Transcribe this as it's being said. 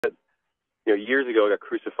Years ago I got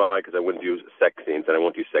crucified because I wouldn't do sex scenes, and I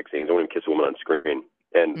won't do sex scenes. I wouldn't kiss a woman on screen.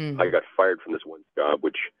 And I Mm. got fired from this one job,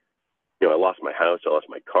 which, I lost my house, I lost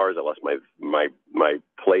my cars, I lost my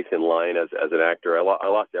place in line as an actor. I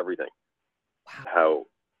lost everything. Wow. How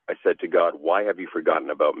I said to God, "Why have you forgotten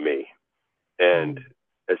about me?" And Mm.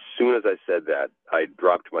 as soon as I said that, I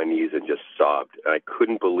dropped my knees and just sobbed. And I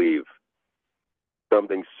couldn't believe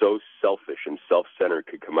something so selfish and self-centered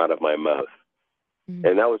could come out of my mouth. Mm.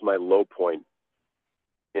 And that was my low point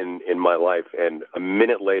in my life. And a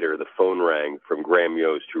minute later, the phone rang from Graham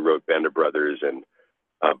Yost, who wrote Band of Brothers and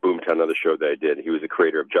Boomtown, another show that I did. He was the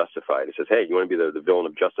creator of Justified. He says, "Hey, you want to be the villain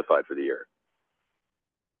of Justified for the year?"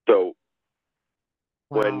 So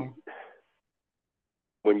when Wow.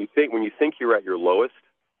 when you think you're at your lowest,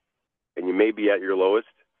 and you may be at your lowest,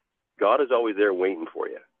 God is always there waiting for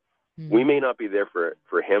you. We may Mm. not be there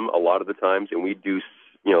for him a lot of the times, and we do,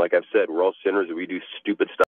 like I've said, we're all sinners and we do stupid stuff.